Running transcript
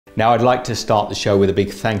Now I'd like to start the show with a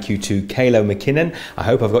big thank you to Calo Mackinnon. I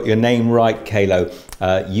hope I've got your name right, Calo.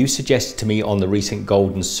 You suggested to me on the recent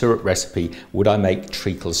golden syrup recipe, would I make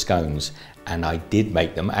treacle scones? And I did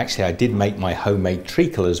make them. Actually, I did make my homemade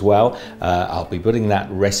treacle as well. I'll be putting that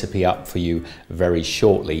recipe up for you very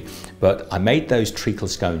shortly. But I made those treacle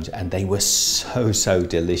scones and they were so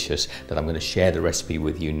delicious that I'm going to share the recipe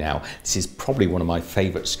with you now. This is probably one of my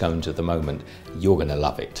favorite scones at the moment. You're going to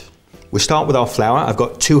love it. We'll start with our flour. I've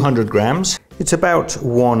got 200 grams. It's about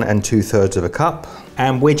 1 2/3 of a cup.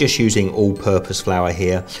 And we're just using all-purpose flour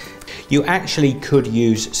here. You actually could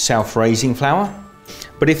use self-raising flour.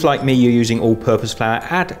 But if, like me, you're using all-purpose flour,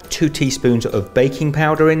 add 2 teaspoons of baking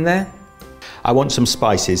powder in there. I want some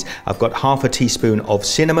spices. I've got ½ teaspoon of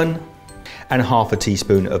cinnamon and ½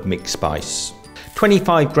 teaspoon of mixed spice.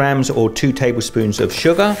 25 grams or 2 tablespoons of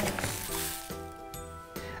sugar.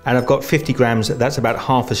 And I've got 50 grams, that's about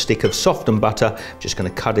 ½ a stick of softened butter. I'm just going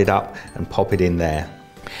to cut it up and pop it in there.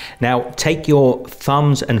 Now take your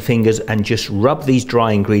thumbs and fingers and just rub these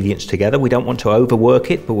dry ingredients together. We don't want to overwork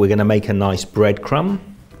it, but we're going to make a nice breadcrumb.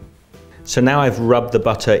 So now I've rubbed the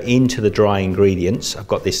butter into the dry ingredients. I've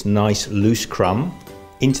got this nice loose crumb.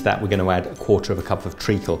 Into that we're going to add 1/4 cup of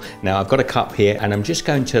treacle. Now I've got a cup here and I'm just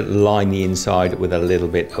going to line the inside with a little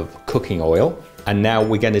bit of cooking oil. And now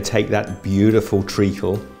we're going to take that beautiful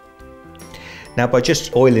treacle. Now by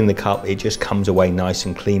just oiling the cup, it just comes away nice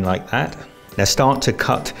and clean like that. Now start to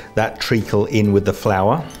cut that treacle in with the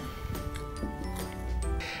flour.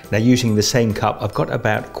 Now using the same cup, I've got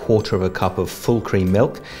about 1/4 cup of full cream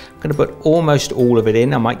milk. I'm going to put almost all of it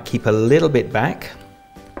in. I might keep a little bit back.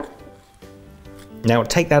 Now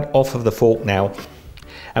take that off of the fork now.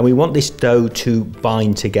 And we want this dough to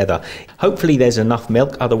bind together. Hopefully there's enough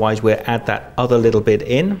milk, otherwise we'll add that other little bit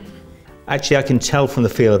in. Actually, I can tell from the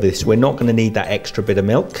feel of this, we're not going to need that extra bit of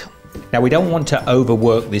milk. Now we don't want to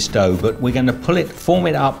overwork this dough, but we're going to form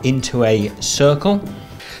it up into a circle.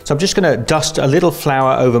 So I'm just going to dust a little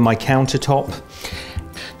flour over my countertop.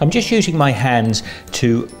 I'm just using my hands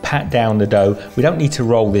to pat down the dough. We don't need to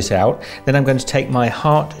roll this out. Then I'm going to take my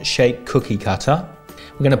heart-shaped cookie cutter.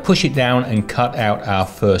 We're going to push it down and cut out our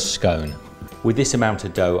first scone. With this amount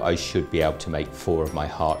of dough, I should be able to make 4 of my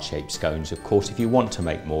heart-shaped scones. Of course, if you want to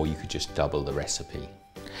make more, you could just double the recipe.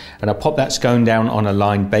 And I'll pop that scone down on a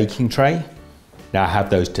lined baking tray. Now I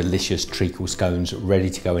have those delicious treacle scones ready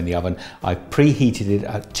to go in the oven. I've preheated it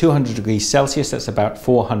at 200 degrees Celsius, that's about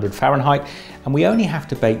 400 Fahrenheit, and we only have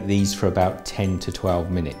to bake these for about 10 to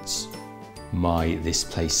 12 minutes. My, this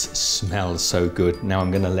place smells so good. Now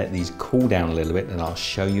I'm going to let these cool down a little bit and I'll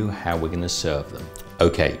show you how we're going to serve them.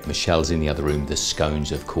 Okay, Michelle's in the other room, the scones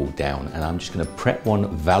have cooled down and I'm just going to prep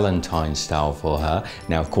one Valentine style for her.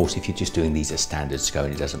 Now of course if you're just doing these as standard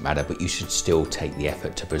scone it doesn't matter, but you should still take the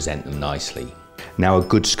effort to present them nicely. Now a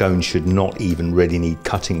good scone should not even really need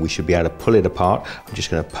cutting, we should be able to pull it apart. I'm just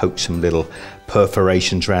going to poke some little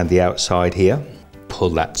perforations around the outside here. Pull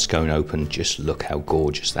that scone open, just look how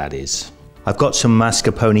gorgeous that is. I've got some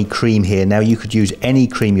mascarpone cream here. Now you could use any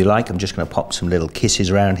cream you like. I'm just going to pop some little kisses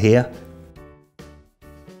around here.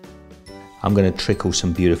 I'm going to trickle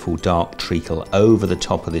some beautiful dark treacle over the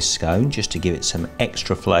top of this scone just to give it some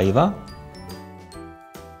extra flavour.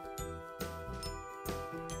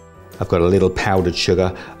 I've got a little powdered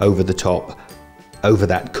sugar over the top, over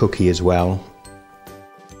that cookie as well.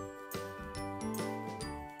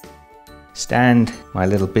 Stand my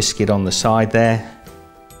little biscuit on the side there.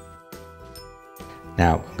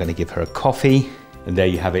 Now I'm going to give her a coffee. And there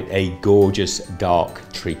you have it, a gorgeous dark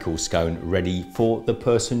treacle scone ready for the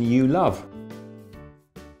person you love.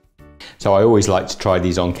 So I always like to try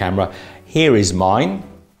these on camera. Here is mine.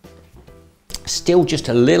 Still just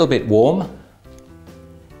a little bit warm.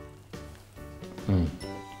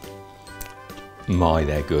 My,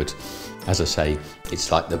 they're good. As I say,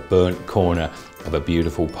 it's like the burnt corner of a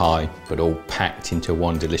beautiful pie, but all packed into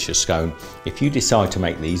one delicious scone. If you decide to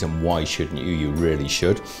make these, and why shouldn't you? You really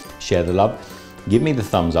should. Share the love. Give me the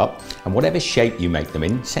thumbs up, and whatever shape you make them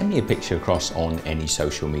in, send me a picture across on any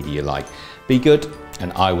social media you like. Be good,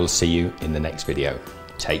 and I will see you in the next video.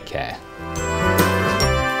 Take care.